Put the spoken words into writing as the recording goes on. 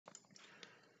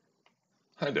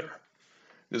Hi there.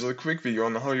 This is a quick video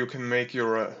on how you can make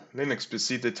your Linux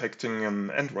PC detecting an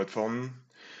Android phone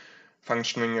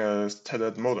functioning as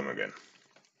tethered modem again.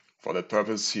 For that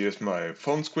purpose, here's my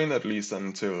phone screen, at least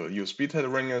until USB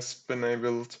tethering has been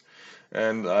enabled,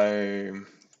 and I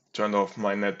turned off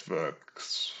my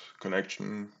network's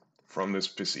connection from this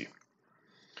PC.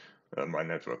 My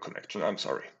network connection, I'm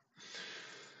sorry.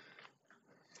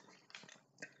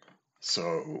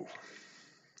 So,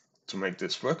 to make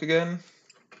this work again,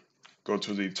 go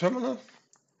to the terminal,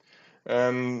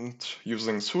 and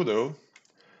using sudo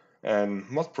and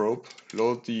modprobe,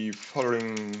 load the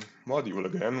following module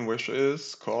again, which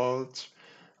is called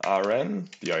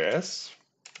rndis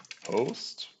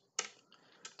host.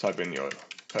 Type in your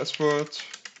password,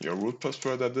 your root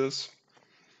password that is.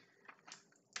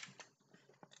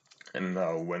 And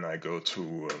now when I go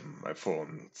to my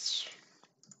phone's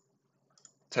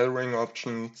tethering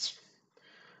options,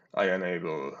 I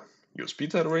enable USB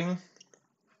tethering,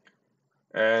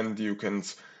 and you can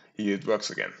see it works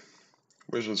again,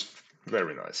 which is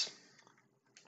very nice.